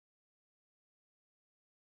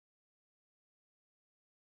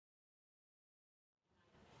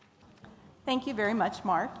Thank you very much,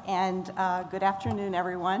 Mark, and good afternoon,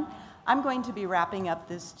 everyone. I'm going to be wrapping up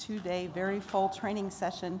this two-day, very full training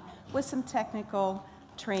session with some technical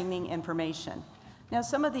training information. Now,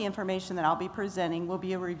 some of the information that I'll be presenting will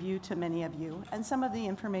be a review to many of you, and some of the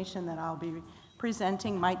information that I'll be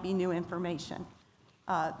presenting might be new information.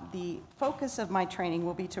 The focus of my training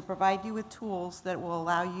will be to provide you with tools that will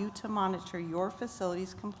allow you to monitor your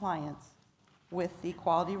facility's compliance with the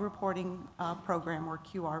Quality Reporting Program, or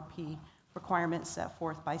QRP, requirements set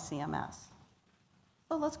forth by CMS.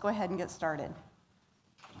 So let's go ahead and get started.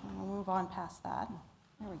 We'll move on past that.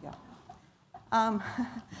 There we go.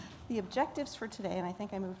 The objectives for today, and I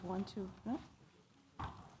think I moved one, two, no?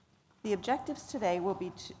 The objectives today will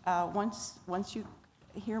be, once you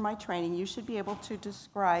hear my training, you should be able to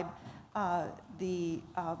describe the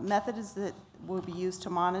methods that will be used to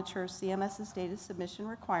monitor CMS's data submission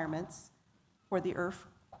requirements for the IRF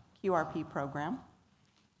QRP program.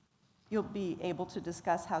 You'll be able to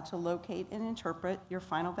discuss how to locate and interpret your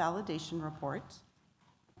final validation report.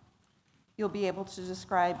 You'll be able to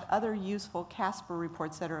describe other useful CASPER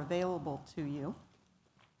reports that are available to you.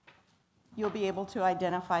 You'll be able to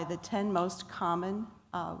identify the 10 most common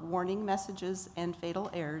warning messages and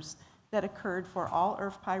fatal errors that occurred for all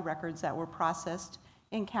IRF-PAI records that were processed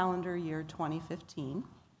in calendar year 2015.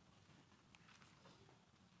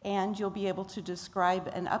 And you'll be able to describe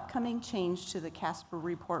an upcoming change to the CASPER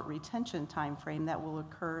report retention timeframe that will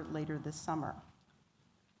occur later this summer.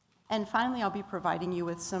 And finally, I'll be providing you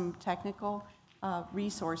with some technical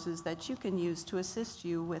resources that you can use to assist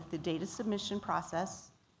you with the data submission process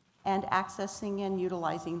and accessing and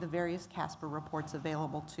utilizing the various CASPER reports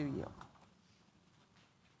available to you.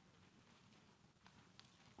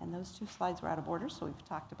 And those two slides were out of order, so we've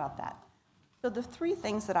talked about that. So the three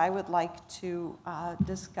things that I would like to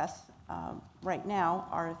discuss right now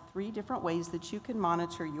are three different ways that you can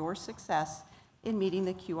monitor your success in meeting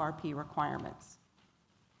the QRP requirements.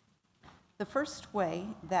 The first way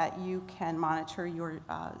that you can monitor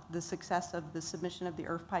the success of the submission of the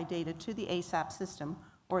IRF-PAI data to the ASAP system,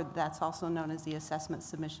 or that's also known as the Assessment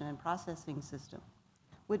Submission and Processing System,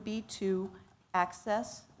 would be to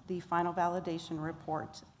access the final validation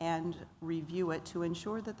report and review it to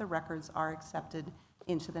ensure that the records are accepted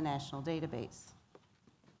into the national database.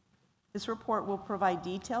 This report will provide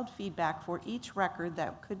detailed feedback for each record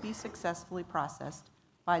that could be successfully processed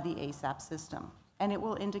by the ASAP system, and it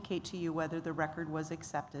will indicate to you whether the record was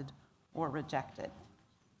accepted or rejected.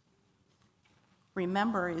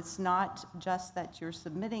 Remember, it's not just that you're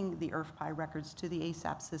submitting the IRF-PAI records to the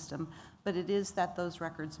ASAP system, but it is that those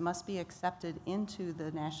records must be accepted into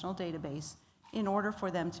the national database in order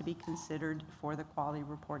for them to be considered for the quality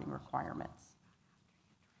reporting requirements.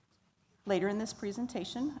 Later in this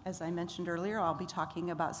presentation, as I mentioned earlier, I'll be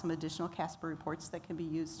talking about some additional CASPER reports that can be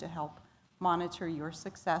used to help monitor your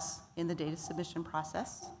success in the data submission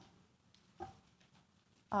process.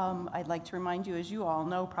 I'd like to remind you, as you all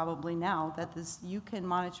know probably now, that you can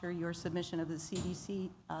monitor your submission of the CDC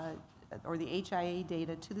or the HIA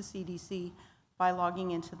data to the CDC by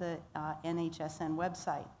logging into the NHSN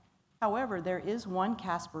website. However, there is one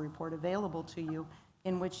CASPER report available to you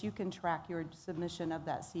in which you can track your submission of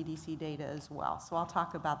that CDC data as well. So I'll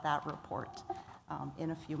talk about that report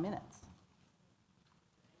in a few minutes.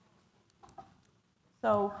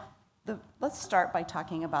 So let's start by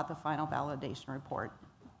talking about the final validation report.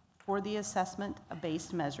 For the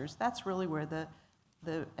assessment-based measures, that's really where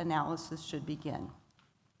the analysis should begin.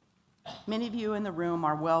 Many of you in the room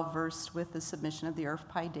are well-versed with the submission of the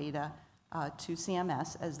IRF-PAI data to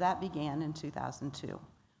CMS, as that began in 2002.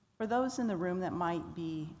 For those in the room that might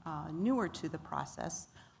be newer to the process,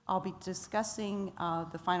 I'll be discussing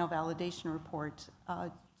the final validation report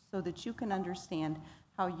so that you can understand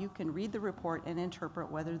how you can read the report and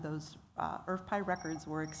interpret whether those IRF-PAI records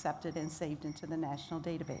were accepted and saved into the national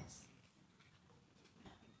database.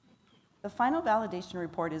 The final validation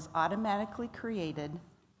report is automatically created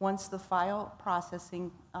once the file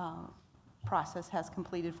processing process has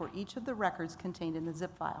completed for each of the records contained in the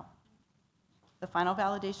zip file. The final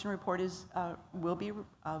validation report will be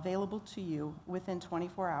available to you within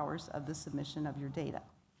 24 hours of the submission of your data.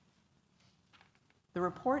 The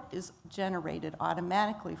report is generated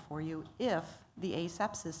automatically for you if the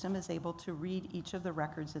ASAP system is able to read each of the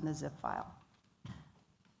records in the zip file.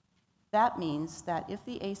 That means that if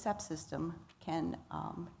the ASAP system can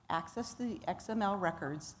access the XML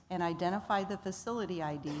records and identify the facility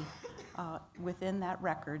ID within that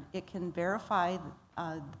record, it can verify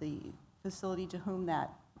the facility to whom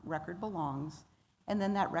that record belongs, and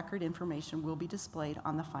then that record information will be displayed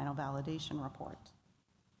on the final validation report.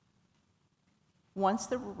 Once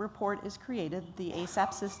the report is created, the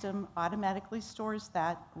ASAP system automatically stores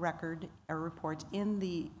that record or report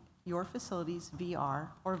in your facility's VR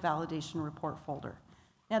or validation report folder.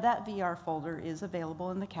 Now that VR folder is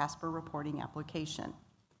available in the CASPER reporting application.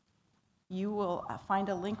 You will find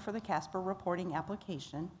a link for the CASPER reporting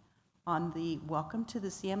application on the Welcome to the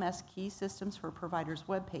CMS Key Systems for Providers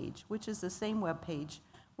webpage, which is the same webpage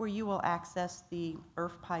where you will access the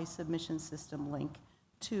IRF-PAI submission system link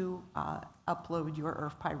to upload your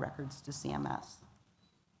IRF-PAI records to CMS.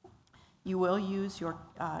 You will use your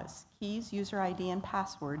keys, user ID, and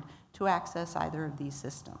password to access either of these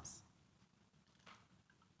systems.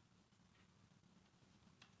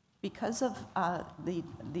 Because of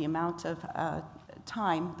the amount of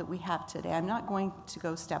time that we have today, I'm not going to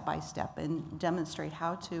go step by step and demonstrate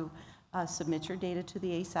how to submit your data to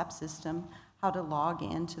the ASAP system, how to log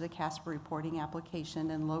into the CASPER reporting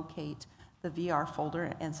application and locate the VR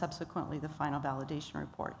folder and subsequently the final validation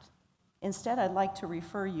report. Instead, I'd like to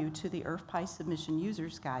refer you to the IRF-PAI Submission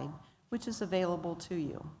User's Guide, which is available to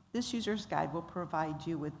you. This user's guide will provide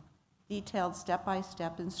you with detailed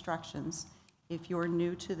step-by-step instructions if you're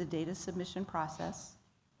new to the data submission process.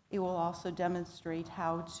 It will also demonstrate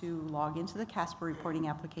how to log into the CASPER reporting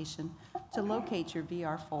application to locate your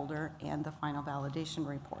VR folder and the final validation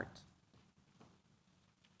report.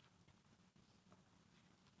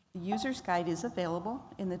 The user's guide is available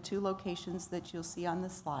in the 2 locations that you'll see on the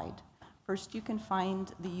slide. First, you can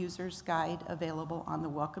find the user's guide available on the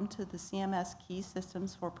Welcome to the CMS Key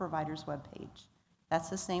Systems for Providers webpage. That's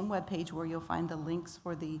the same webpage where you'll find the links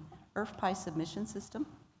for the IRF-PAI submission system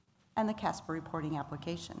and the CASPER reporting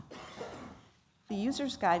application. The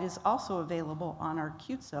user's guide is also available on our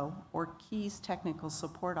QTSO, or Keys Technical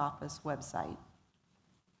Support Office website.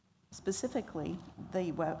 Specifically,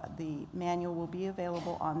 the manual will be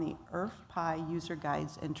available on the IRF-PAI User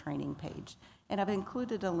Guides and Training page. And I've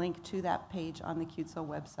included a link to that page on the QTSO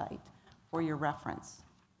website for your reference.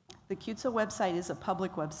 The QTSO website is a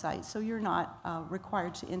public website, so you're not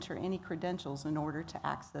required to enter any credentials in order to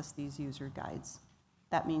access these user guides.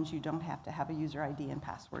 That means you don't have to have a user ID and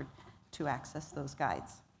password to access those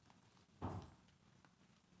guides.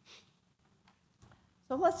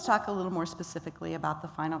 So let's talk a little more specifically about the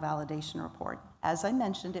final validation report. As I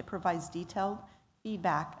mentioned, it provides detailed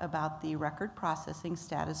feedback about the record processing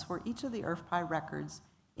status for each of the IRF-PAI records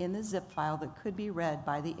in the zip file that could be read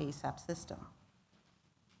by the ASAP system.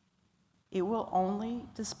 It will only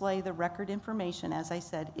display the record information, as I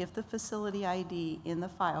said, if the facility ID in the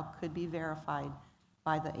file could be verified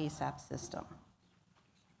by the ASAP system.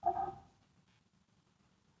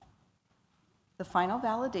 The final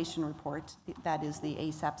validation report, that is the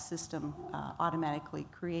ASAP system automatically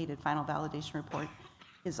created final validation report,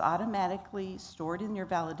 is automatically stored in your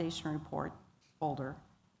validation report folder,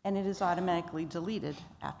 and it is automatically deleted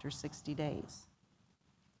after 60 days.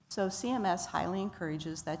 So CMS highly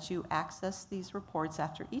encourages that you access these reports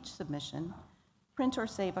after each submission, print or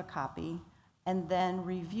save a copy, and then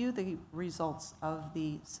review the results of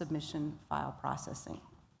the submission file processing.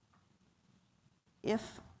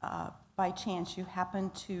 If by chance you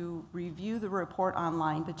happen to review the report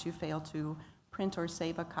online but you fail to print or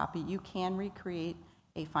save a copy, you can recreate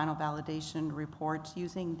a final validation report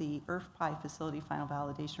using the IRF-PAI facility final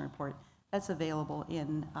validation report that's available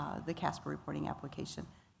in the CASPER reporting application.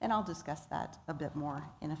 And I'll discuss that a bit more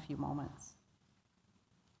in a few moments.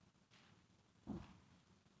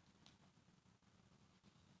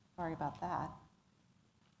 Sorry about that.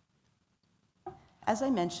 As I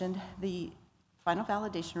mentioned, the final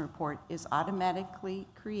validation report is automatically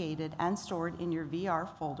created and stored in your VR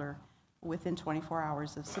folder within 24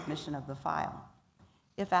 hours of submission of the file.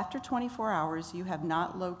 If after 24 hours you have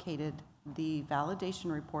not located the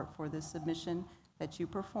validation report for the submission that you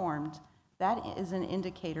performed, that is an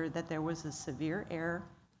indicator that there was a severe error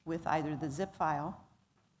with either the zip file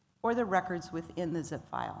or the records within the zip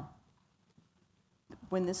file.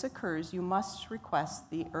 When this occurs, you must request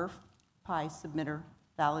the IRF-PAI submitter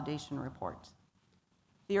validation report.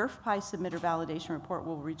 The IRF-PAI submitter validation report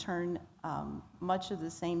will return much of the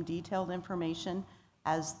same detailed information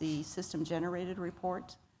as the system-generated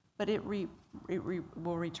report, but it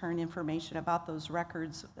will return information about those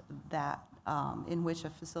records that in which a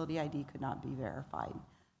facility ID could not be verified.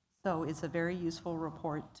 So it's a very useful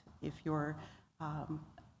report if you're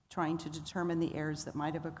trying to determine the errors that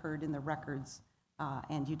might have occurred in the records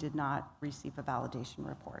and you did not receive a validation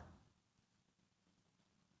report.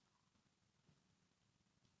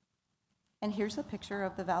 And here's a picture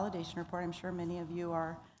of the validation report. I'm sure many of you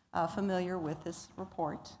are familiar with this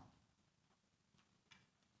report.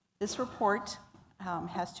 This report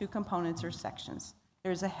has two components or sections.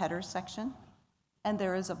 There's a header section, and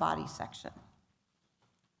there is a body section.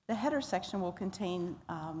 The header section will contain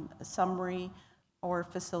a summary or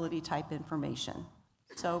facility type information.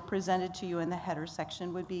 So presented to you in the header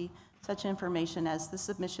section would be such information as the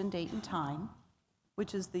submission date and time,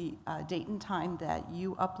 which is the date and time that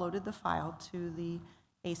you uploaded the file to the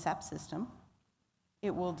ASAP system.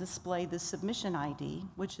 It will display the submission ID,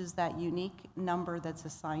 which is that unique number that's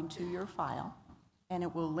assigned to your file, and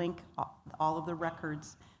it will link all of the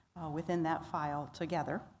records within that file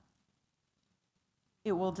together.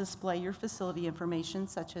 It will display your facility information,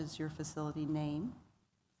 such as your facility name,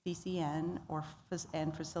 CCN,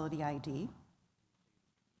 and facility ID.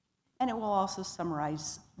 And it will also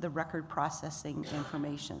summarize the record processing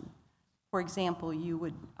information. For example, you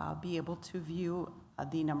would be able to view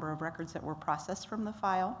the number of records that were processed from the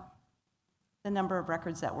file, the number of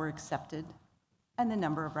records that were accepted, and the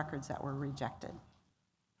number of records that were rejected.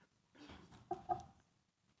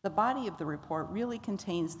 The body of the report really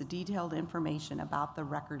contains the detailed information about the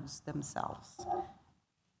records themselves.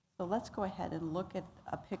 So let's go ahead and look at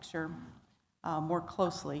a picture more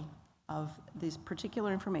closely of this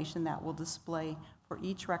particular information that will display for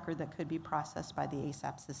each record that could be processed by the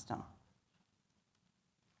ASAP system.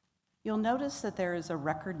 You'll notice that there is a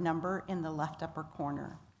record number in the left upper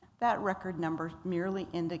corner. That record number merely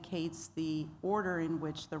indicates the order in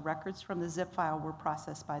which the records from the zip file were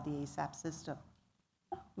processed by the ASAP system.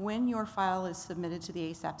 When your file is submitted to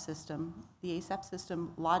the ASAP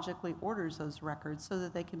system logically orders those records so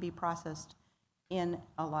that they can be processed in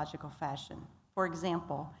a logical fashion. For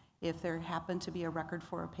example, if there happened to be a record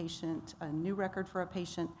for a patient, a new record for a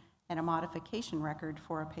patient, and a modification record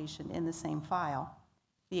for a patient in the same file,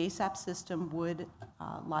 the ASAP system would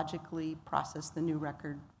logically process the new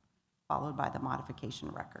record followed by the modification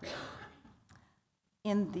record.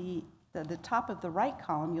 In the top of the right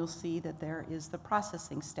column, you'll see that there is the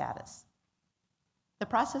processing status. The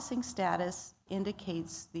processing status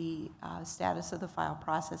indicates the status of the file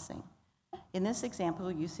processing. In this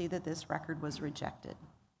example, you see that this record was rejected.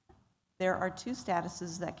 There are two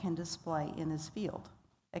statuses that can display in this field.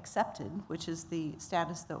 Accepted, which is the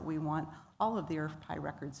status that we want all of the IRF-PAI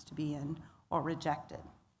records to be in, or rejected.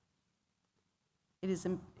 It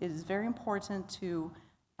is very important to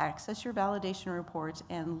access your validation report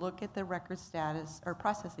and look at the record status or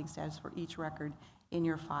processing status for each record in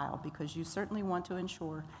your file, because you certainly want to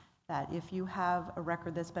ensure that if you have a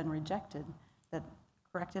record that's been rejected, that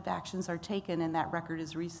corrective actions are taken and that record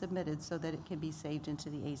is resubmitted so that it can be saved into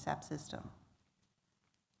the ASAP system.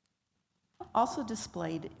 Also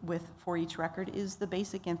displayed for each record is the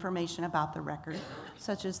basic information about the record,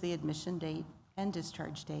 such as the admission date and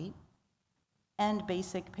discharge date, and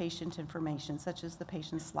basic patient information, such as the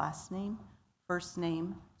patient's last name, first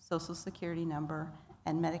name, social security number,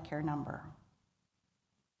 and Medicare number.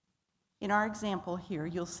 In our example here,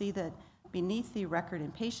 you'll see that beneath the record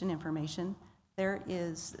and patient information, there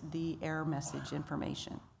is the error message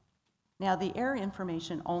information. Now, the error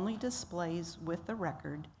information only displays with the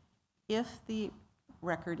record if the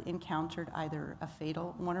record encountered either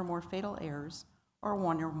one or more fatal errors or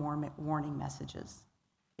one or more warning messages.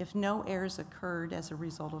 If no errors occurred as a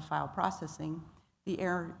result of file processing, the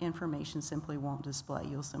error information simply won't display.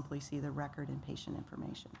 You'll simply see the record and patient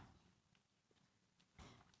information.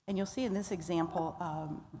 And you'll see in this example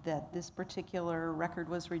that this particular record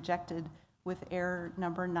was rejected with error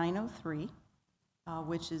number 903,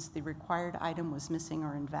 which is the required item was missing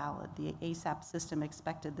or invalid. The ASAP system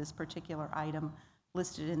expected this particular item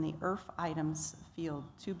listed in the IRF items field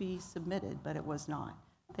to be submitted, but it was not.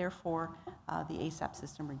 Therefore, the ASAP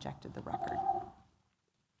system rejected the record.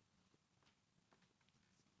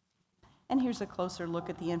 And here's a closer look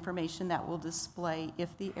at the information that will display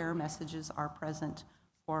if the error messages are present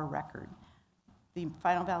for a record. The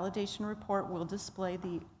final validation report will display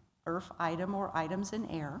the IRF item or items in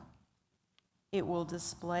error. It will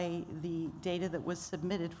display the data that was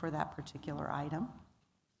submitted for that particular item.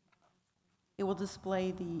 It will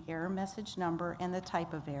display the error message number and the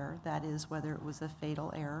type of error, that is, whether it was a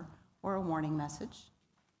fatal error or a warning message.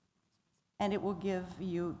 And it will give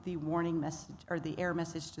you the warning message or the error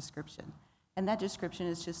message description. And that description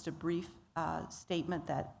is just a brief statement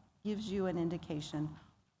that gives you an indication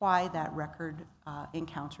why that record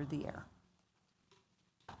encountered the error.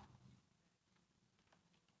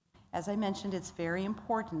 As I mentioned, it's very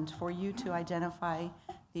important for you to identify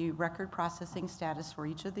the record processing status for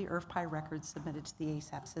each of the IRF-PAI records submitted to the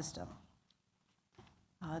ASAP system.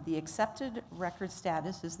 The accepted record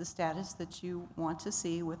status is the status that you want to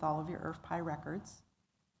see with all of your IRF-PAI records.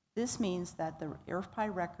 This means that the IRF-PAI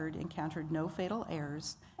record encountered no fatal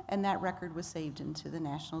errors, and that record was saved into the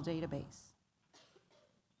national database.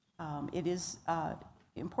 It is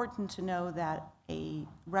important to know that a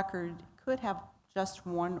record could have just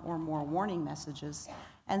one or more warning messages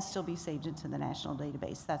and still be saved into the national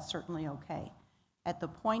database. That's certainly okay. At the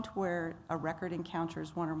point where a record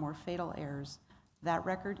encounters one or more fatal errors, that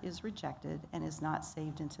record is rejected and is not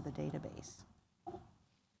saved into the database.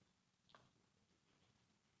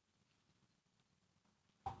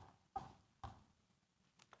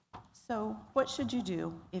 So what should you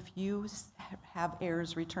do if you have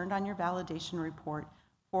errors returned on your validation report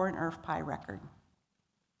for an IRF-PAI record?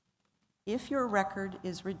 If your record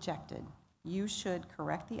is rejected, you should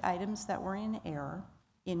correct the items that were in error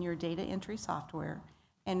in your data entry software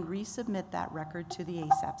and resubmit that record to the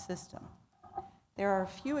ASAP system. There are a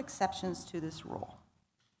few exceptions to this rule,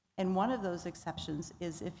 and one of those exceptions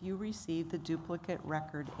is if you receive the duplicate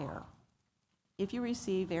record error. If you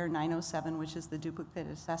receive error 907, which is the duplicate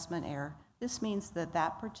assessment error, this means that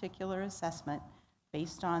that particular assessment,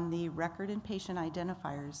 based on the record and patient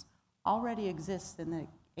identifiers, already exists in the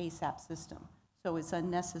ASAP system, so it's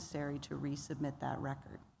unnecessary to resubmit that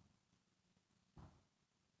record.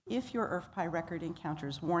 If your IRF-PAI record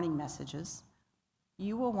encounters warning messages,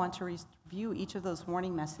 you will want to review each of those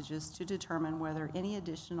warning messages to determine whether any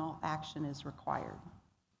additional action is required.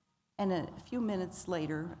 And a few minutes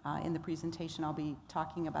later in the presentation, I'll be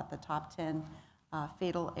talking about the top 10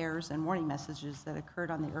 fatal errors and warning messages that occurred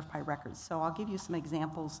on the IRF-PAI records. So I'll give you some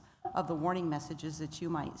examples of the warning messages that you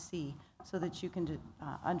might see so that you can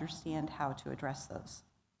understand how to address those.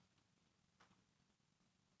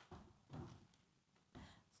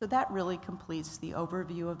 So that really completes the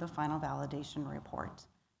overview of the final validation report.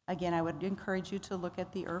 Again, I would encourage you to look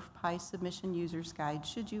at the IRF-PAI submission user's guide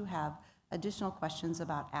should you have additional questions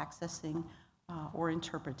about accessing or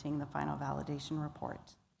interpreting the final validation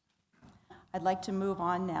report. I'd like to move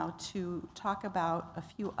on now to talk about a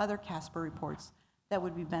few other CASPER reports that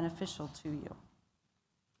would be beneficial to you.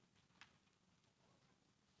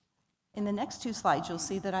 In the next two slides, you'll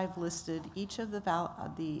see that I've listed each of the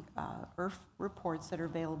IRF reports that are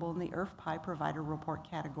available in the IRF-PAI Provider Report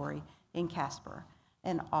category in CASPER.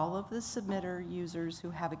 And all of the submitter users who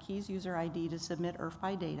have a KEYS user ID to submit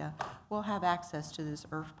IRF-PAI data will have access to this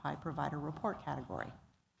IRF-PAI Provider Report category.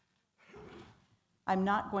 I'm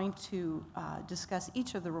not going to discuss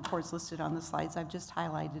each of the reports listed on the slides. I've just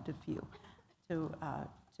highlighted a few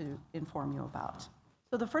to inform you about.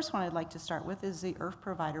 So the first one I'd like to start with is the IRF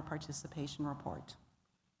Provider Participation Report.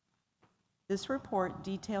 This report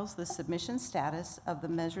details the submission status of the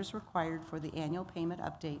measures required for the Annual Payment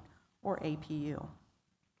Update, or APU.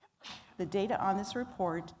 The data on this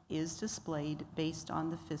report is displayed based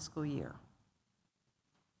on the fiscal year.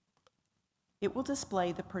 It will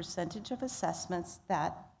display the percentage of assessments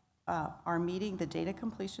that are meeting the data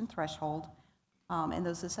completion threshold, and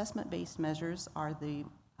those assessment-based measures are the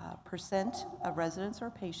percent of residents or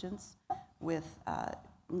patients with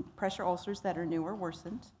pressure ulcers that are new or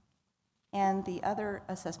worsened, and the other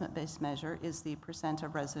assessment-based measure is the percent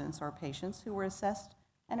of residents or patients who were assessed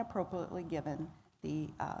and appropriately given the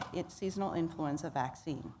seasonal influenza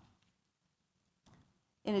vaccine.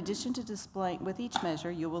 In addition to displaying with each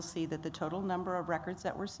measure, you will see that the total number of records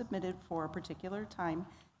that were submitted for a particular time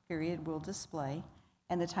period will display,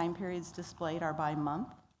 and the time periods displayed are by month,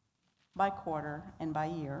 by quarter, and by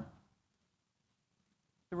year.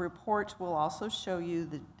 The report will also show you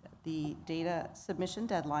the data submission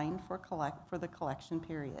deadline for the collection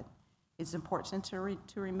period. It's important to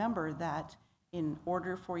remember that in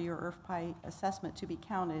order for your IRF-PAI assessment to be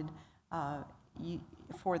counted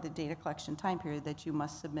for the data collection time period, that you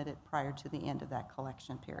must submit it prior to the end of that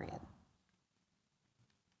collection period.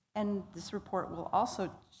 And this report will also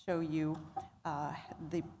show you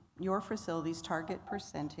your facility's target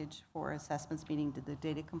percentage for assessments meeting the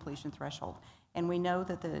data completion threshold. And we know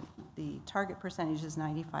that the target percentage is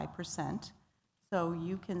 95%, so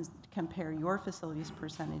you can compare your facility's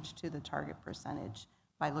percentage to the target percentage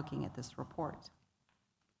by looking at this report.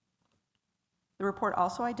 The report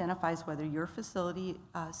also identifies whether your facility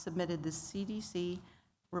submitted the CDC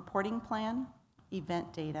reporting plan,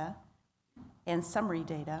 event data, and summary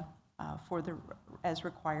data as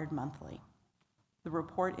required monthly. The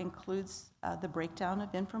report includes the breakdown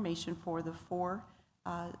of information for the 4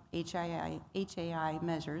 HAI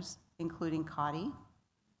measures, including CAUTI,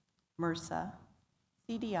 MRSA,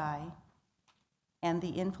 CDI, and the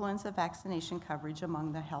influenza vaccination coverage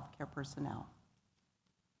among the healthcare personnel.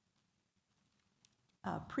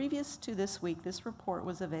 Previous to this week, this report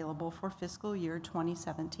was available for fiscal year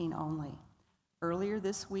 2017 only. Earlier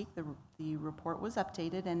this week, the report was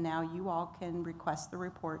updated, and now you all can request the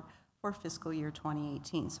report for fiscal year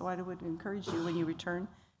 2018. So I would encourage you, when you return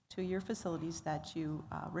to your facilities that you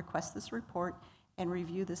request this report and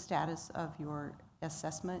review the status of your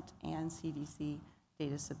assessment and CDC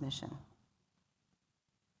data submission.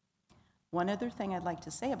 One other thing I'd like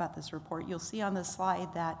to say about this report, you'll see on the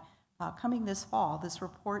slide that coming this fall, this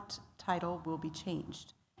report title will be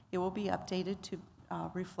changed. It will be updated to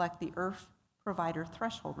reflect the IRF Provider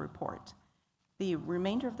Threshold Report. The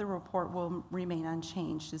remainder of the report will remain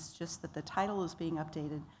unchanged. It's just that the title is being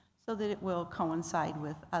updated so that it will coincide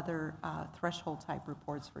with other threshold type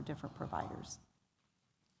reports for different providers.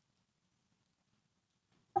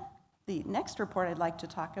 The next report I'd like to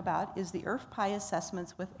talk about is the IRF-PAI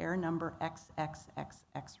assessments with error number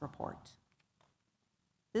XXXX report.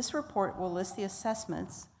 This report will list the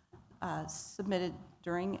assessments submitted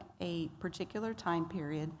during a particular time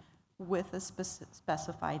period with a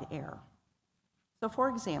specified error. So for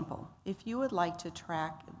example, if you would like to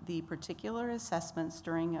track the particular assessments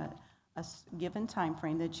during a given time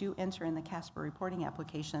frame that you enter in the CASPER reporting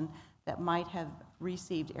application that might have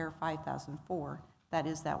received error 5004, that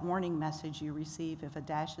is that warning message you receive if a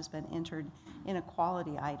dash has been entered in a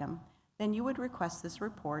quality item, then you would request this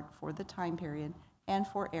report for the time period and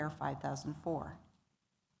for error 5004.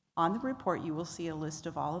 On the report, you will see a list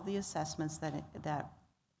of all of the assessments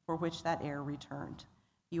for which that error returned.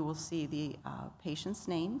 You will see the patient's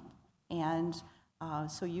name, and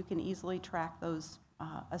so you can easily track those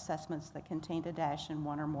assessments that contained a dash in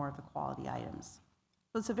one or more of the quality items.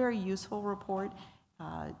 So it's a very useful report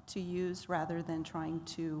to use rather than trying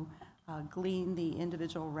to glean the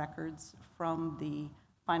individual records from the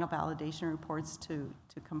final validation reports to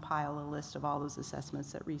compile a list of all those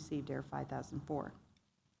assessments that received error 5004.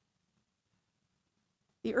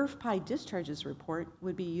 The IRF-PAI discharges report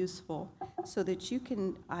would be useful so that you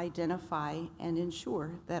can identify and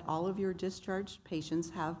ensure that all of your discharged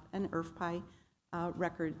patients have an IRF-PAI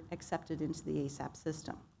record accepted into the ASAP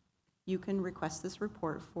system. You can request this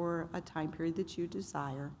report for a time period that you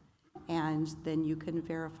desire, and then you can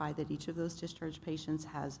verify that each of those discharged patients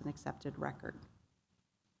has an accepted record.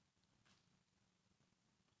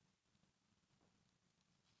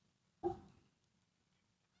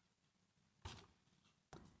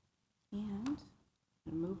 And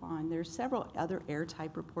move on. There's several other error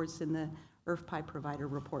type reports in the IRF-PAI provider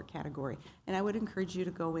report category, and I would encourage you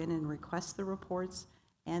to go in and request the reports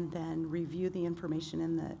and then review the information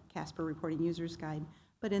in the CASPER Reporting User's Guide.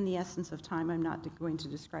 But in the essence of time, I'm not going to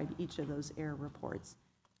describe each of those error reports.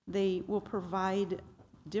 They will provide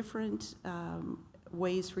different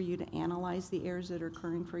ways for you to analyze the errors that are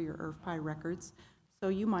occurring for your IRF-PAI records. So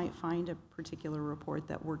you might find a particular report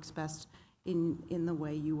that works best in the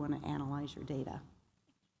way you want to analyze your data.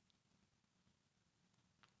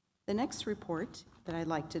 The next report that I'd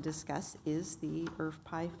like to discuss is the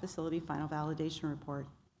IRF-PAI Facility Final Validation Report.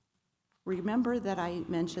 Remember that I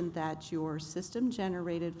mentioned that your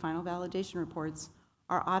system-generated final validation reports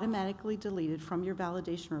are automatically deleted from your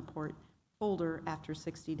validation report folder after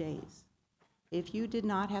 60 days. If you did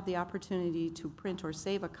not have the opportunity to print or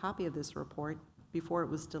save a copy of this report before it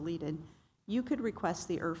was deleted, you could request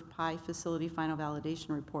the IRF-PAI Facility Final Validation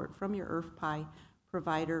Report from your IRF-PAI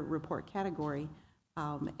Provider Report category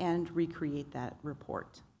and recreate that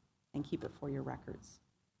report and keep it for your records.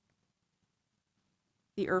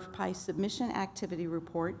 The IRF-PAI Submission Activity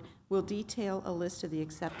Report will detail a list of the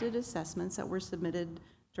accepted assessments that were submitted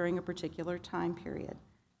during a particular time period.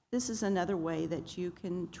 This is another way that you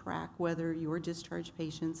can track whether your discharged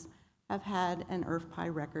patients have had an IRF-PAI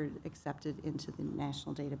record accepted into the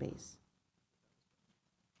national database.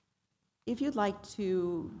 If you'd like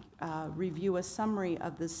to review a summary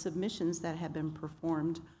of the submissions that have been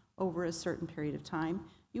performed over a certain period of time,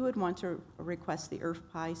 you would want to request the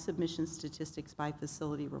IRF-PAI Submission Statistics by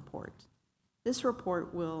Facility report. This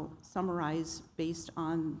report will summarize, based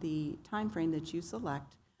on the time frame that you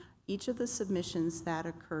select, each of the submissions that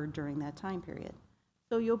occurred during that time period.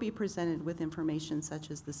 So you'll be presented with information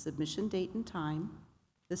such as the submission date and time,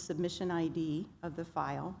 the submission ID of the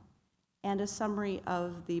file, and a summary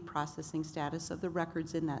of the processing status of the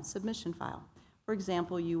records in that submission file. For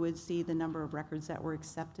example, you would see the number of records that were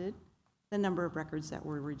accepted, the number of records that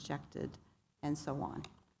were rejected, and so on.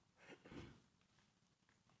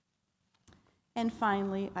 And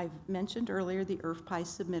finally, I've mentioned earlier the IRF-PAI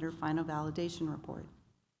Submitter Final Validation Report.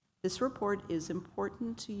 This report is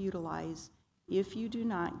important to utilize if you do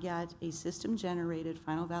not get a system-generated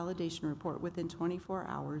final validation report within 24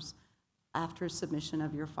 hours after submission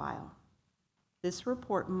of your file. This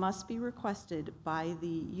report must be requested by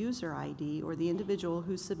the user ID or the individual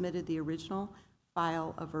who submitted the original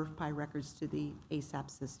file of IRF-PAI records to the ASAP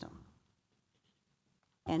system.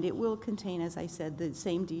 And it will contain, as I said, the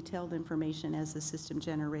same detailed information as the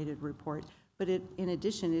system-generated report, but in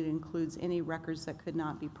addition, it includes any records that could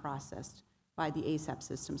not be processed by the ASAP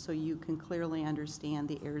system, so you can clearly understand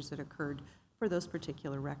the errors that occurred for those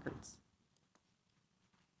particular records.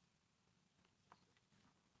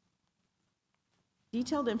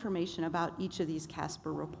 Detailed information about each of these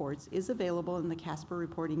CASPER reports is available in the CASPER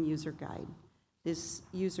Reporting User Guide. This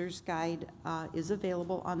user's guide is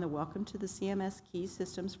available on the Welcome to the CMS Key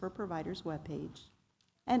Systems for Providers webpage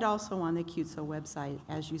and also on the CUTSO website,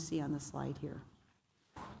 as you see on the slide here.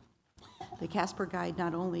 The CASPER guide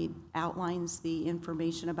not only outlines the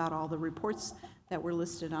information about all the reports that were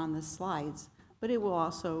listed on the slides, but it will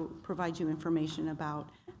also provide you information about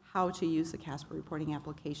how to use the CASPER reporting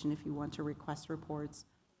application if you want to request reports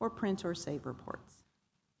or print or save reports.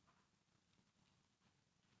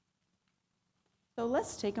 So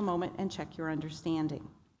let's take a moment and check your understanding.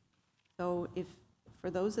 So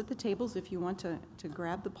for those at the tables, if you want to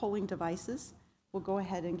grab the polling devices, we'll go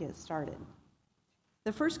ahead and get started.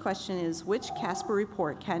 The first question is, which CASPER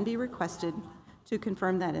report can be requested to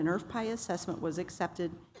confirm that an IRF-PAI assessment was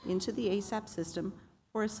accepted into the ASAP system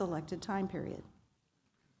for a selected time period?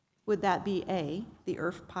 Would that be A, the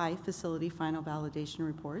IRF-PAI Facility Final Validation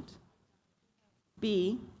Report,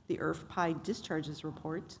 B, the IRF-PAI Discharges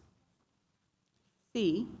Report,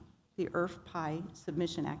 C, the IRF-PAI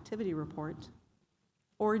Submission Activity Report,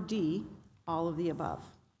 or D, all of the above?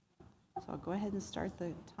 So I'll go ahead and start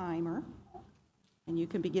the timer, and you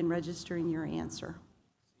can begin registering your answer.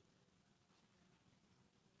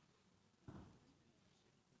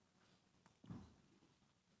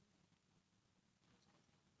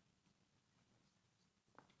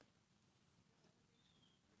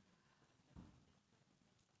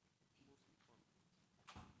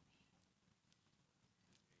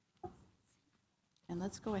 And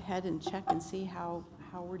let's go ahead and check and see how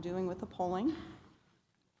we're doing with the polling.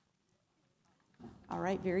 All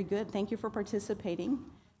right, very good. Thank you for participating.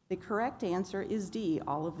 The correct answer is D,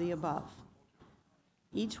 all of the above.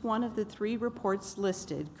 Each one of the three reports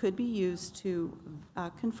listed could be used to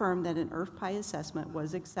confirm that an IRF-PAI assessment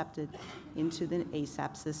was accepted into the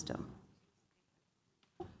ASAP system.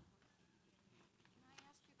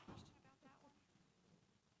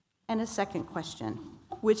 And a second question.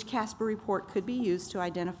 Which CASPER report could be used to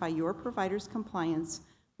identify your provider's compliance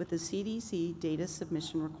with the CDC data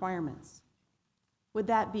submission requirements? Would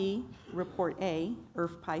that be Report A,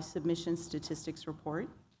 IRF-PAI Submission Statistics Report,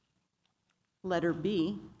 letter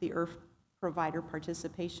B, the IRF Provider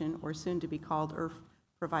Participation, or soon to be called IRF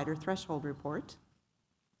Provider Threshold Report,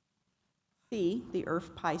 C, the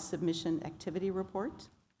IRF-PAI Submission Activity Report,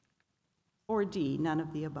 or D, none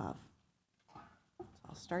of the above? So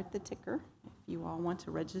I'll start the ticker if you all want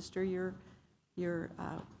to register your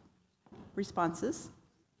responses.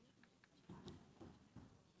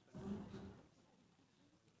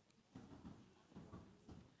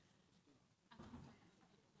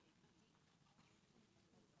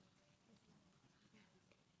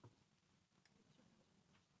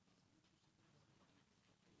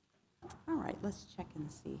 All right, let's check and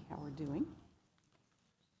see how we're doing.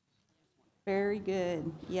 Very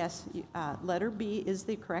good. Yes, letter B is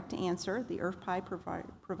the correct answer. The IRF-PAI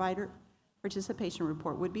Provider Participation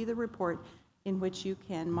Report would be the report in which you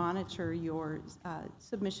can monitor your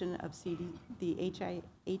submission of the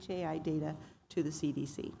HAI data to the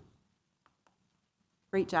CDC.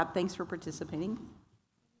 Great job. Thanks for participating.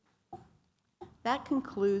 That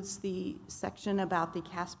concludes the section about the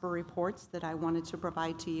CASPER reports that I wanted to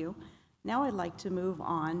provide to you. Now I'd like to move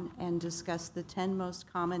on and discuss the 10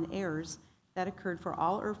 most common errors that occurred for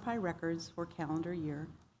all IRF-PAI records for calendar year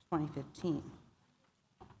 2015.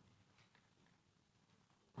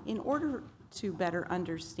 In order to better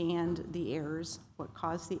understand the errors, what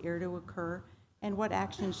caused the error to occur, and what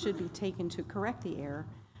action should be taken to correct the error,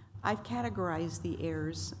 I've categorized the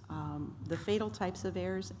errors, the fatal types of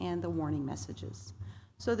errors, and the warning messages.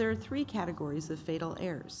 So there are three categories of fatal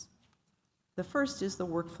errors. The first is the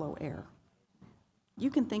workflow error. You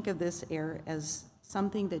can think of this error as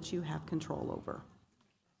something that you have control over.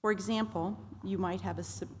 For example, you might have a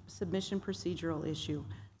submission procedural issue,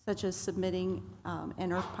 such as submitting an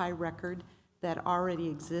IRF-PAI record that already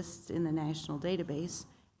exists in the national database,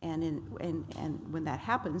 and when that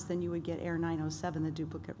happens, then you would get error 907, the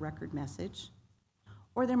duplicate record message.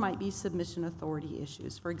 Or there might be submission authority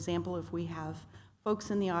issues. For example, if we have folks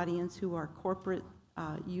in the audience who are corporate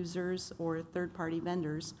users or third-party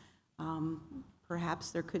vendors,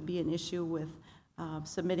 perhaps there could be an issue with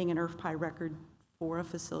submitting an IRF-PAI record for a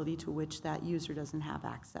facility to which that user doesn't have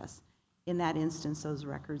access. In that instance, those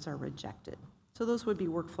records are rejected. So those would be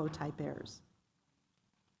workflow type errors.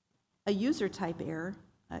 A user type error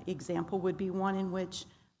example would be one in which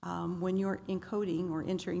when you're encoding or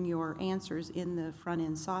entering your answers in the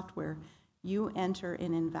front-end software, you enter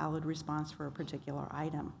an invalid response for a particular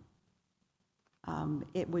item.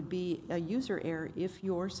 It would be a user error if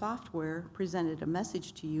your software presented a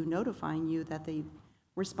message to you notifying you that the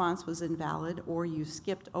response was invalid, or you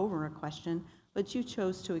skipped over a question, but you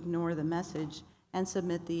chose to ignore the message and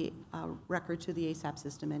submit the record to the ASAP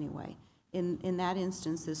system anyway. In that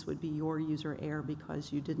instance, this would be your user error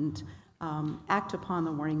because you didn't act upon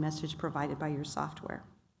the warning message provided by your software.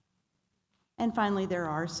 And finally, there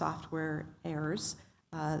are software errors.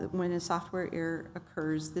 When a software error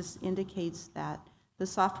occurs, this indicates that the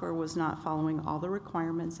software was not following all the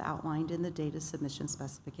requirements outlined in the data submission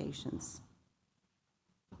specifications.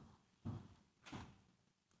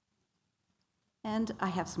 And I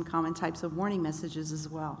have some common types of warning messages as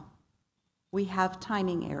well. We have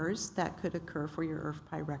timing errors that could occur for your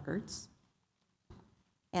IRF-PAI records.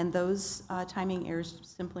 And those timing errors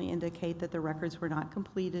simply indicate that the records were not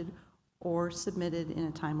completed or submitted in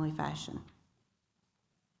a timely fashion.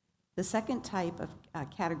 The second type of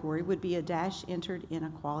category would be a dash entered in a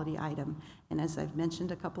quality item. And as I've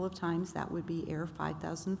mentioned a couple of times, that would be error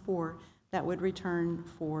 5004 that would return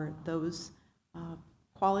for those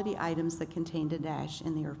quality items that contained a dash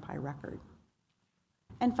in the IRF-PAI record.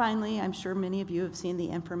 And finally, I'm sure many of you have seen the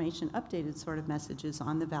information updated sort of messages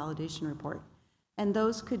on the validation report. And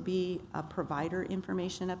those could be a provider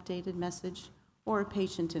information updated message or a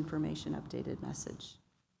patient information updated message.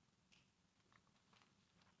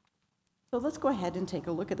 So let's go ahead and take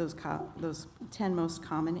a look at those 10 most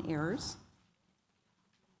common errors.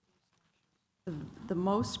 The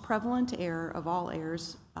most prevalent error of all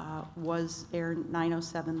errors was error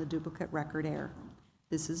 907, the duplicate record error.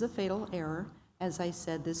 This is a fatal error. As I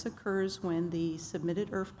said, this occurs when the submitted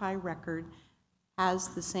IRF-PAI record has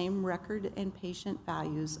the same record and patient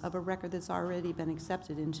values of a record that's already been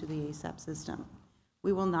accepted into the ASAP system.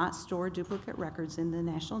 We will not store duplicate records in the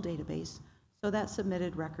national database, so that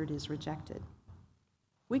submitted record is rejected.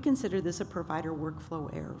 We consider this a provider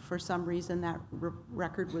workflow error. For some reason, that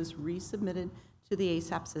record was resubmitted to the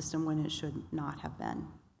ASAP system when it should not have been.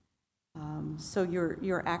 So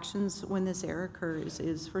your actions when this error occurs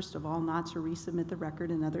is, first of all, not to resubmit the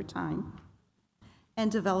record another time,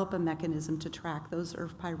 and develop a mechanism to track those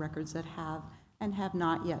IRF-PAI records that have and have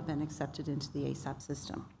not yet been accepted into the ASAP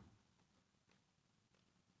system.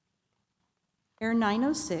 Error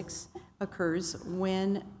 906 occurs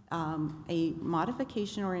when a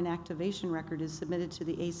modification or inactivation record is submitted to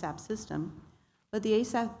the ASAP system, but the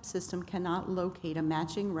ASAP system cannot locate a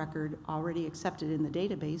matching record already accepted in the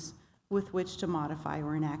database with which to modify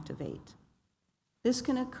or inactivate. This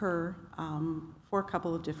can occur for a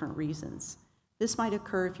couple of different reasons. This might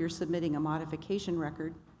occur if you're submitting a modification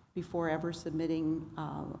record before ever submitting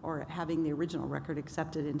or having the original record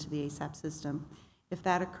accepted into the ASAP system. If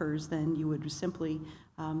that occurs, then you would simply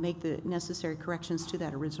make the necessary corrections to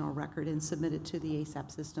that original record and submit it to the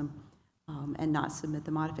ASAP system and not submit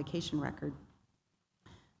the modification record.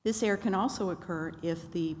 This error can also occur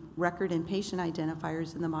if the record and patient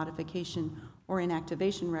identifiers in the modification or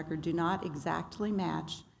inactivation record do not exactly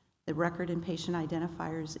match the record and patient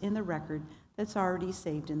identifiers in the record that's already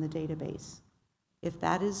saved in the database. If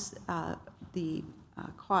that is the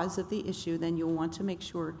cause of the issue, then you'll want to make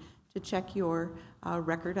sure to check your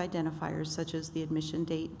record identifiers, such as the admission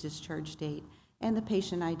date, discharge date, and the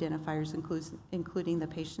patient identifiers, including the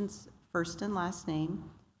patient's first and last name,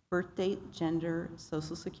 birth date, gender,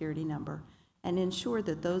 social security number, and ensure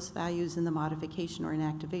that those values in the modification or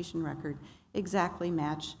inactivation record exactly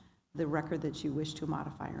match the record that you wish to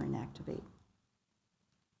modify or inactivate.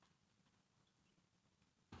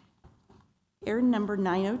 Error number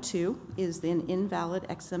 902 is an invalid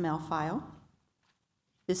XML file.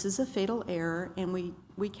 This is a fatal error, and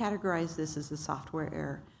we categorize this as a software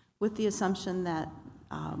error with the assumption that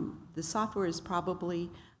the software is probably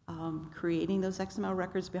creating those XML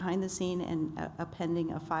records behind the scene and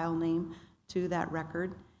appending a file name to that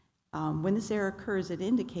record. When this error occurs, it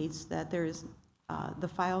indicates that there is the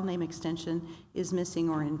file name extension is missing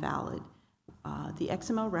or invalid. The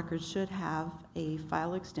XML record should have a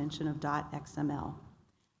file extension of .xml.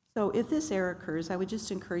 So if this error occurs, I would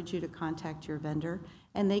just encourage you to contact your vendor,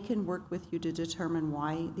 and they can work with you to determine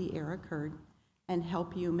why the error occurred and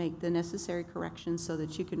help you make the necessary corrections so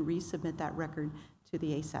that you can resubmit that record to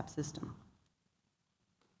the ASAP system.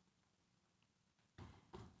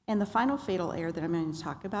 And the final fatal error that I'm going to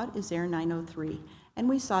talk about is error 903. And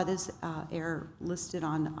we saw this error listed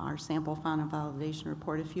on our sample file and validation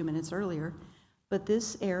report a few minutes earlier. But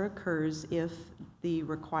this error occurs if the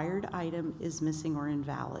required item is missing or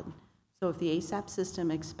invalid. So if the ASAP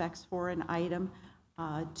system expects for an item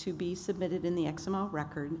to be submitted in the XML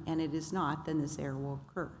record and it is not, then this error will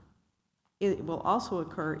occur. It will also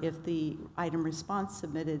occur if the item response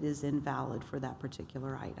submitted is invalid for that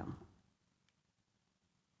particular item.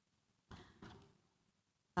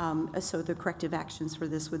 So the corrective actions for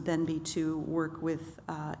this would then be to work with,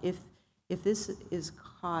 if this is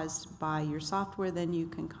caused by your software, then you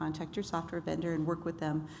can contact your software vendor and work with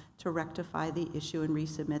them to rectify the issue and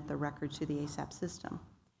resubmit the record to the ASAP system.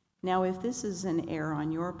 Now, if this is an error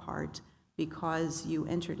on your part because you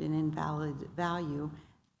entered an invalid value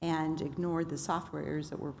and ignored the software errors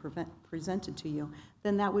that were presented to you,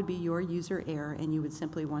 then that would be your user error, and you would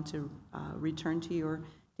simply want to return to your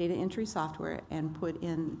data entry software and put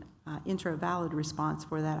in, enter a valid response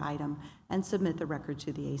for that item and submit the record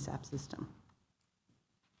to the ASAP system.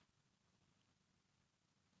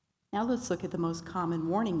 Now let's look at the most common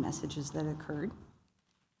warning messages that occurred.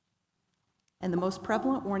 And the most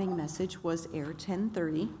prevalent warning message was error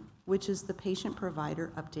 1030, which is the patient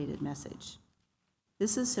provider updated message.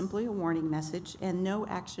 This is simply a warning message, and no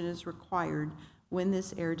action is required when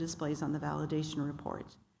this error displays on the validation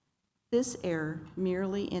report. This error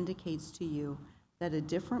merely indicates to you that a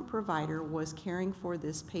different provider was caring for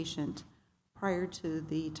this patient prior to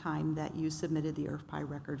the time that you submitted the IRF-PAI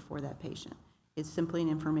record for that patient. It's simply an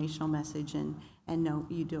informational message, and no,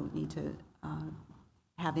 you don't need to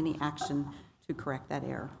have any action to correct that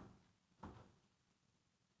error.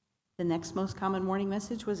 The next most common warning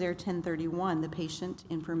message was error 1031, the patient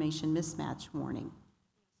information mismatch warning.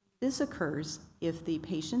 This occurs if the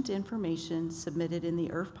patient information submitted in the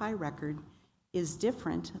IRF-PAI record is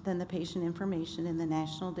different than the patient information in the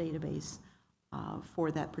national database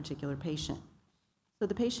for that particular patient. So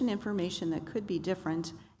the patient information that could be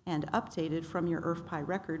different and updated from your IRF-PAI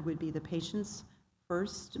record would be the patient's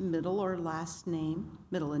first, middle, or last name,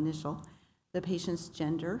 middle initial, the patient's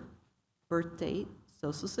gender, birth date,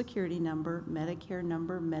 Social Security number, Medicare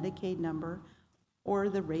number, Medicaid number, or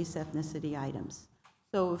the race ethnicity items.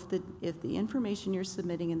 So if the information you're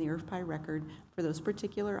submitting in the IRF-PAI record for those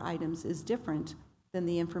particular items is different than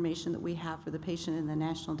the information that we have for the patient in the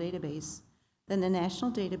national database, then the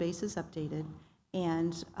national database is updated,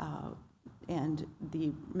 and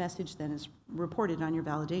the message then is reported on your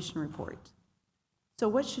validation report. So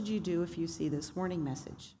what should you do if you see this warning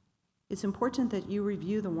message? It's important that you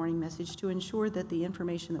review the warning message to ensure that the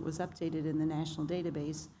information that was updated in the national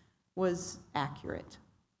database was accurate.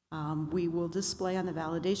 We will display on the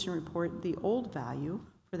validation report the old value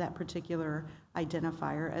for that particular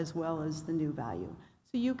identifier as well as the new value.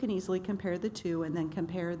 So you can easily compare the two and then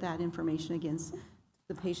compare that information against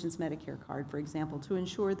the patient's Medicare card, for example, to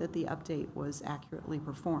ensure that the update was accurately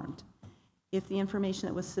performed. If the information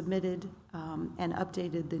that was submitted and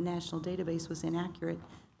updated the national database was inaccurate,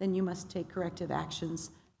 then you must take corrective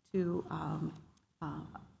actions to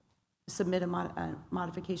submit a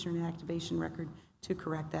modification or inactivation record to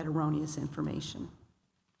correct that erroneous information.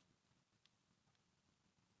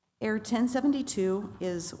 Error 1072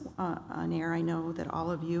 is an error I know that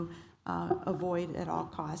all of you avoid at all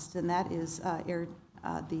costs, and that is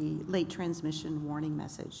the late transmission warning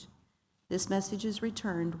message. This message is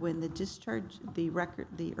returned when the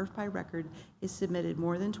IRF-PAI record is submitted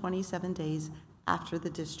more than 27 days after the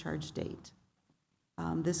discharge date.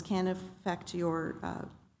 This can affect your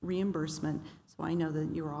reimbursement, so I know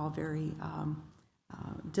that you're all very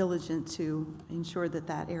diligent to ensure that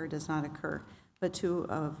that error does not occur. But to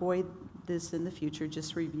avoid this in the future,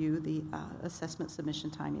 just review the assessment submission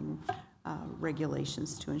timing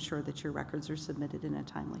regulations to ensure that your records are submitted in a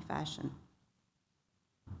timely fashion.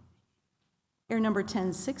 Error number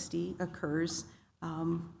 1060 occurs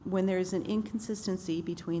when there is an inconsistency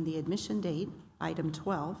between the admission date, item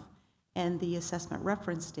 12, and the assessment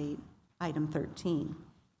reference date, item 13.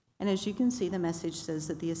 And as you can see, the message says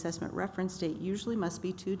that the assessment reference date usually must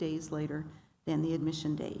be 2 days later than the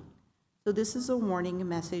admission date. So this is a warning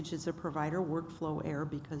message. It's a provider workflow error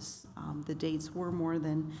because the dates were more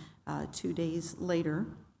than 2 days later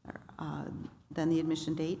than the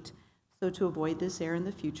admission date. So to avoid this error in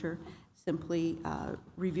the future, simply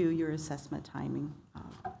review your assessment timing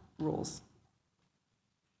rules.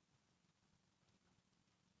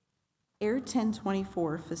 Error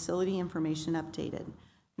 1024, facility information updated.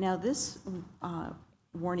 Now this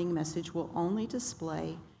warning message will only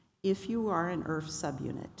display if you are an IRF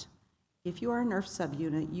subunit. If you are an IRF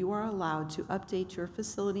subunit, you are allowed to update your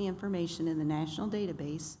facility information in the national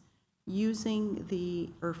database using the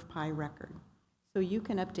IRF-PAI record. So you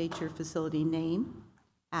can update your facility name,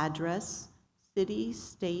 address, city,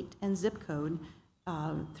 state, and zip code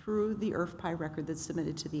through the IRF-PAI record that's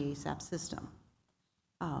submitted to the ASAP system.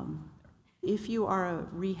 If you are a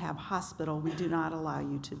rehab hospital, we do not allow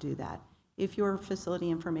you to do that. If your facility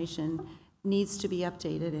information needs to be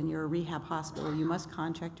updated and you're a rehab hospital, you must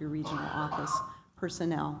contact your regional office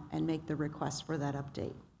personnel and make the request for that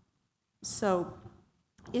update. So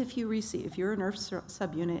if you're a nurse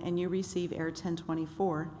subunit and you receive Air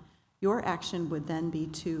 1024, your action would then be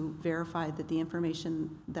to verify that the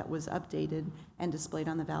information that was updated and displayed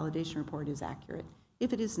on the validation report is accurate.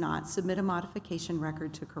 If it is not, submit a modification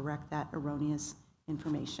record to correct that erroneous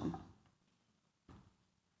information.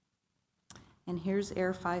 And here's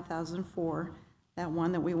Air 5004, that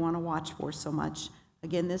one that we want to watch for so much.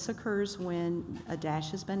 Again, this occurs when a dash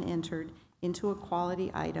has been entered into a quality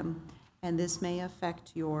item, and this may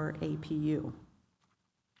affect your APU.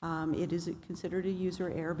 It is considered a user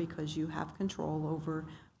error because you have control over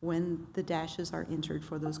when the dashes are entered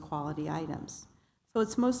for those quality items. So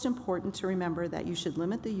it's most important to remember that you should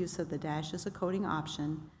limit the use of the dash as a coding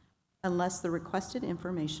option unless the requested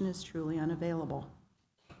information is truly unavailable.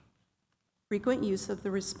 Frequent use of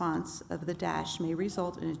the response of the dash may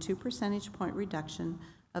result in a 2 percentage point reduction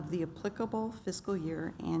of the applicable fiscal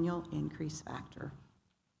year annual increase factor.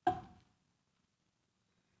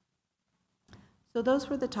 So those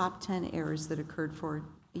were the top 10 errors that occurred for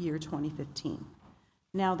year 2015.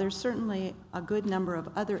 Now, there's certainly a good number of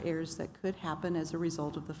other errors that could happen as a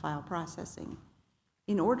result of the file processing.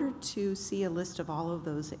 In order to see a list of all of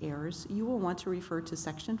those errors, you will want to refer to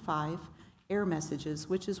Section 5, Error Messages,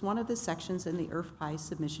 which is one of the sections in the IRF-PAI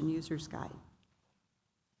Submission User's Guide.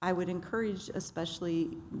 I would encourage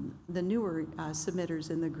especially the newer submitters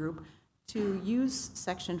in the group to use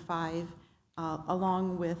Section 5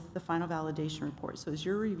 along with the final validation report. So as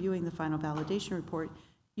you're reviewing the final validation report,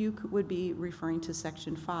 you would be referring to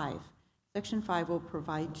Section 5. Section 5 will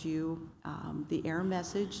provide you the error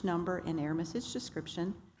message number and error message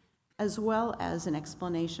description, as well as an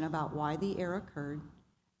explanation about why the error occurred,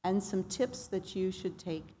 and some tips that you should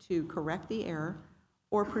take to correct the error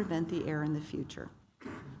or prevent the error in the future.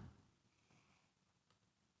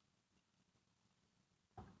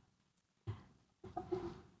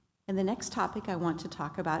 And the next topic I want to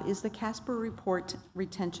talk about is the CASPER report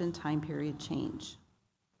retention time period change.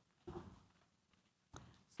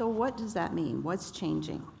 So what does that mean? What's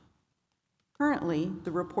changing? Currently,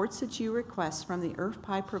 the reports that you request from the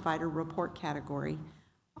IRF-PAI provider report category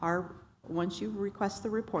are, once you request the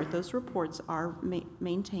report, those reports are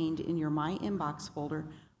maintained in your My Inbox folder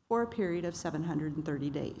for a period of 730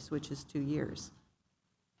 days, which is 2 years.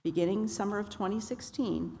 Beginning summer of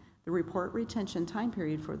 2016, the report retention time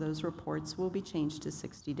period for those reports will be changed to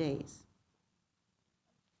 60 days.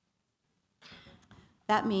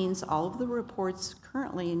 That means all of the reports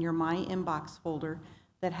currently in your My Inbox folder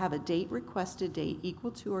that have a requested date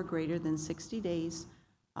equal to or greater than 60 days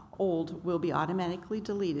old will be automatically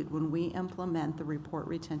deleted when we implement the report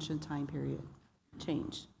retention time period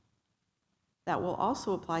change. That will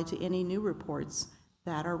also apply to any new reports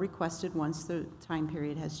that are requested once the time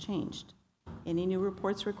period has changed. Any new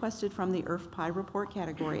reports requested from the IRF-PAI report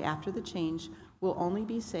category after the change will only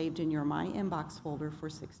be saved in your My Inbox folder for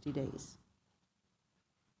 60 days.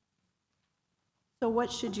 So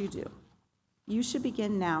what should you do? You should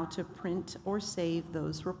begin now to print or save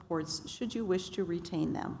those reports should you wish to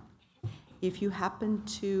retain them. If you happen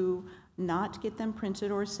to not get them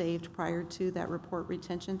printed or saved prior to that report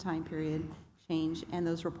retention time period change and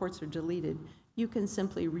those reports are deleted, you can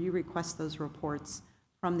simply re-request those reports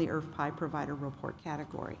from the IRF-PAI provider report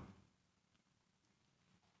category.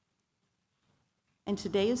 And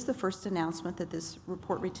today is the first announcement that this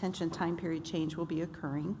report retention time period change will be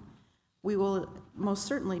occurring. We will most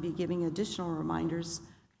certainly be giving additional reminders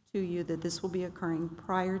to you that this will be occurring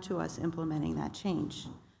prior to us implementing that change.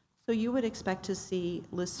 So you would expect to see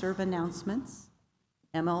listserv announcements,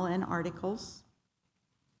 MLN articles,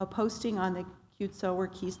 a posting on the QTSO or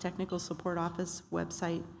Keys Technical Support Office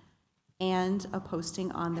website, and a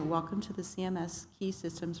posting on the Welcome to the CMS Key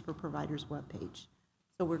Systems for Providers webpage.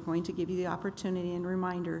 So we're going to give you the opportunity and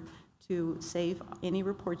reminder to save any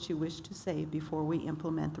reports you wish to save before we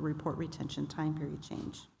implement the report retention time period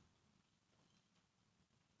change.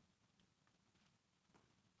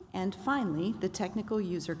 And finally, the technical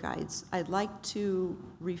user guides. I'd like to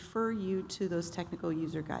refer you to those technical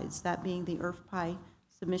user guides, that being the IRF-PAI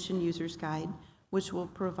Submission Users Guide, which will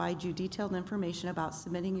provide you detailed information about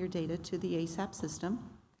submitting your data to the ASAP system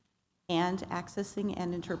and accessing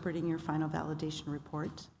and interpreting your final validation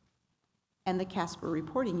report, and the CASPER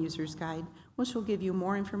Reporting Users Guide, which will give you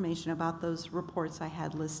more information about those reports I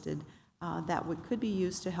had listed that could be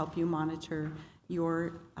used to help you monitor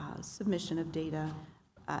your submission of data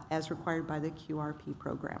as required by the QRP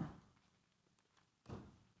program.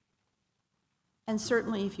 And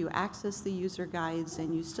certainly if you access the user guides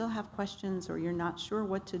and you still have questions or you're not sure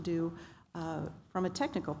what to do from a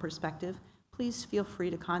technical perspective, please feel free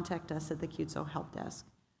to contact us at the QTSO Help Desk.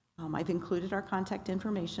 I've included our contact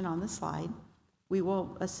information on the slide. We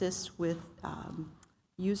will assist with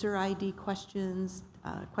user ID questions,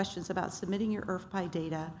 questions about submitting your IRF-PAI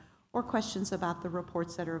data, or questions about the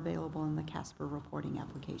reports that are available in the CASPER reporting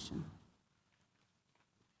application.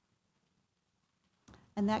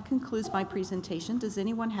 And that concludes my presentation. Does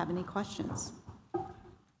anyone have any questions?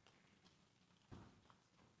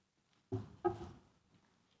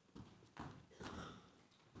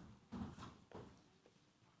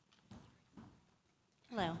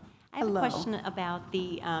 Hello. I have a question about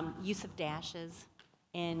the use of dashes,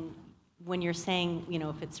 and when you're saying, you know,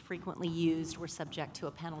 if it's frequently used, we're subject to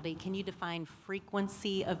a penalty. Can you define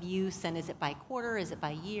frequency of use, and is it by quarter, is it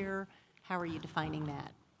by year? How are you defining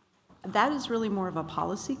that? That is really more of a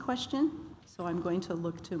policy question, so I'm going to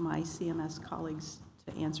look to my CMS colleagues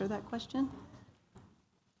to answer that question.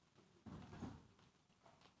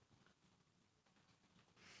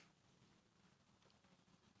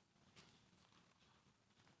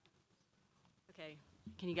 Okay,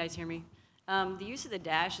 can you guys hear me? The use of the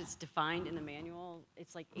dash is defined in the manual.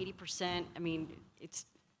 It's like 80%, I mean, it's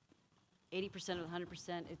 80% of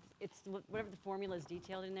 100%. It's whatever the formula is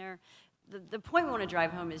detailed in there. The point we want to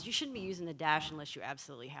drive home is you shouldn't be using the dash unless you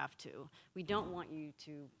absolutely have to. We don't want you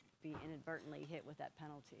to be inadvertently hit with that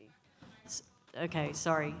penalty. Okay,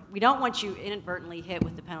 sorry. We don't want you inadvertently hit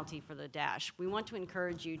with the penalty for the dash. We want to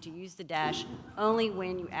encourage you to use the dash only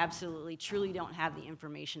when you absolutely, truly don't have the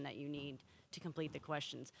information that you need to complete the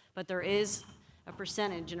questions. But there is a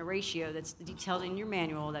percentage and a ratio that's detailed in your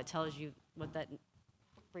manual that tells you what that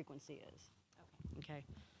frequency is. Okay.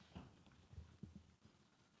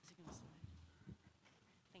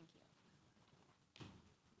 Thank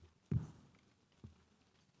you.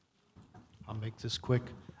 I'll make this quick.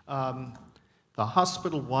 The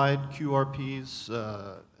hospital-wide QRPs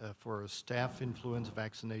for staff influenza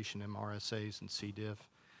vaccination, MRSAs and C. diff,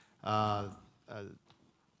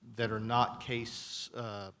 that are not case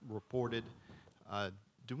reported,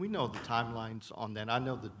 do we know the timelines on that? I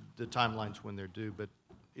know the timelines when they're due, but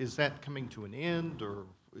is that coming to an end, or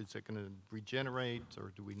is it going to regenerate,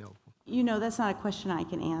 or do we know? You know, that's not a question I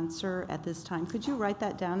can answer at this time. Could you write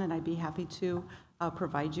that down, and I'd be happy to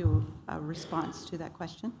provide you a response to that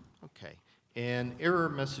question? Okay. And error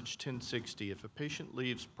message 1060, if a patient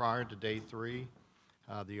leaves prior to day 3,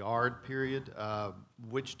 the ARD period,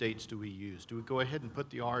 which dates do we use? Do we go ahead and put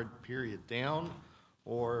the ARD period down,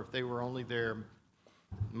 or if they were only there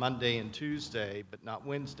Monday and Tuesday, but not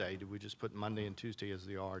Wednesday, do we just put Monday and Tuesday as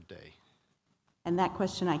the ARD day? And that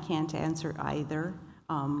question I can't answer either.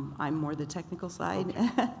 I'm more the technical side,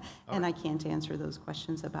 okay. And I can't answer those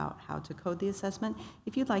questions about how to code the assessment.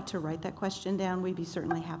 If you'd like to write that question down, we'd be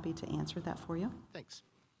certainly happy to answer that for you. Thanks.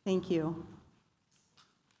 Thank you.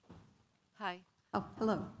 Hi. Oh,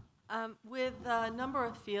 hello. With a number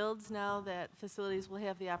of fields now that facilities will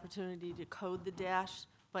have the opportunity to code the dash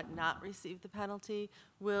but not receive the penalty,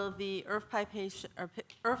 will the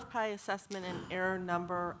IRF-PAI assessment and error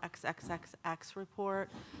number XXXX report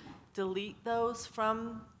delete those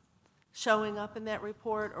from showing up in that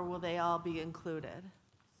report, or will they all be included?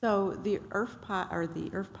 So the IRF-PAI, or the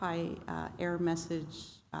IRF-PAI error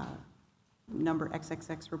message number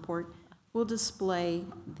XXX report will display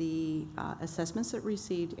the assessments that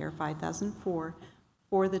received Air 5004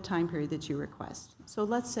 for the time period that you request. So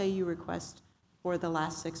let's say you request for the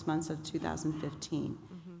last 6 months of 2015.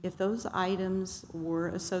 Mm-hmm. If those items were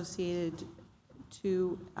associated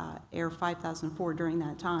to Air 5004 during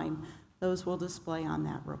that time, those will display on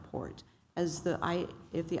that report. If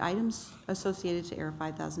the items associated to Air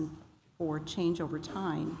 5004 change over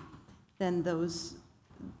time, then those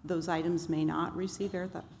items may not receive Air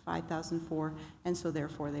 5004, and so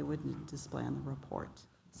therefore they wouldn't display on the report.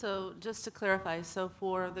 So just to clarify, so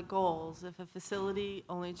for the goals, if a facility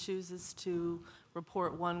only chooses to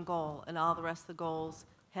report one goal and all the rest of the goals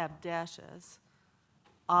have dashes,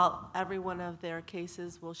 every one of their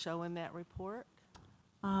cases will show in that report?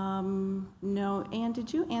 No. Ann,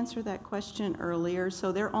 did you answer that question earlier?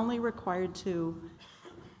 So they're only required to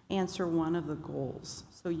answer one of the goals.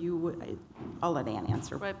 So you would, I'll let Ann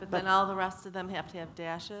answer. Right, but then all the rest of them have to have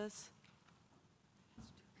dashes?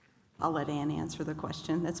 I'll let Ann answer the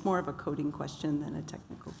question. That's more of a coding question than a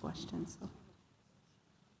technical question. So.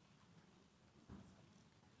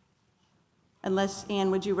 Unless, Ann,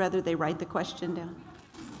 would you rather they write the question down?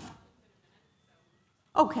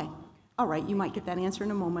 Okay. All right, you might get that answer in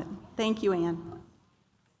a moment. Thank you, Ann.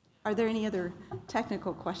 Are there any other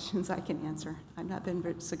technical questions I can answer? I've not been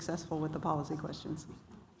very successful with the policy questions.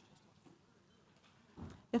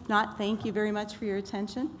 If not, thank you very much for your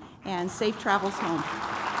attention, and safe travels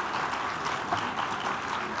home.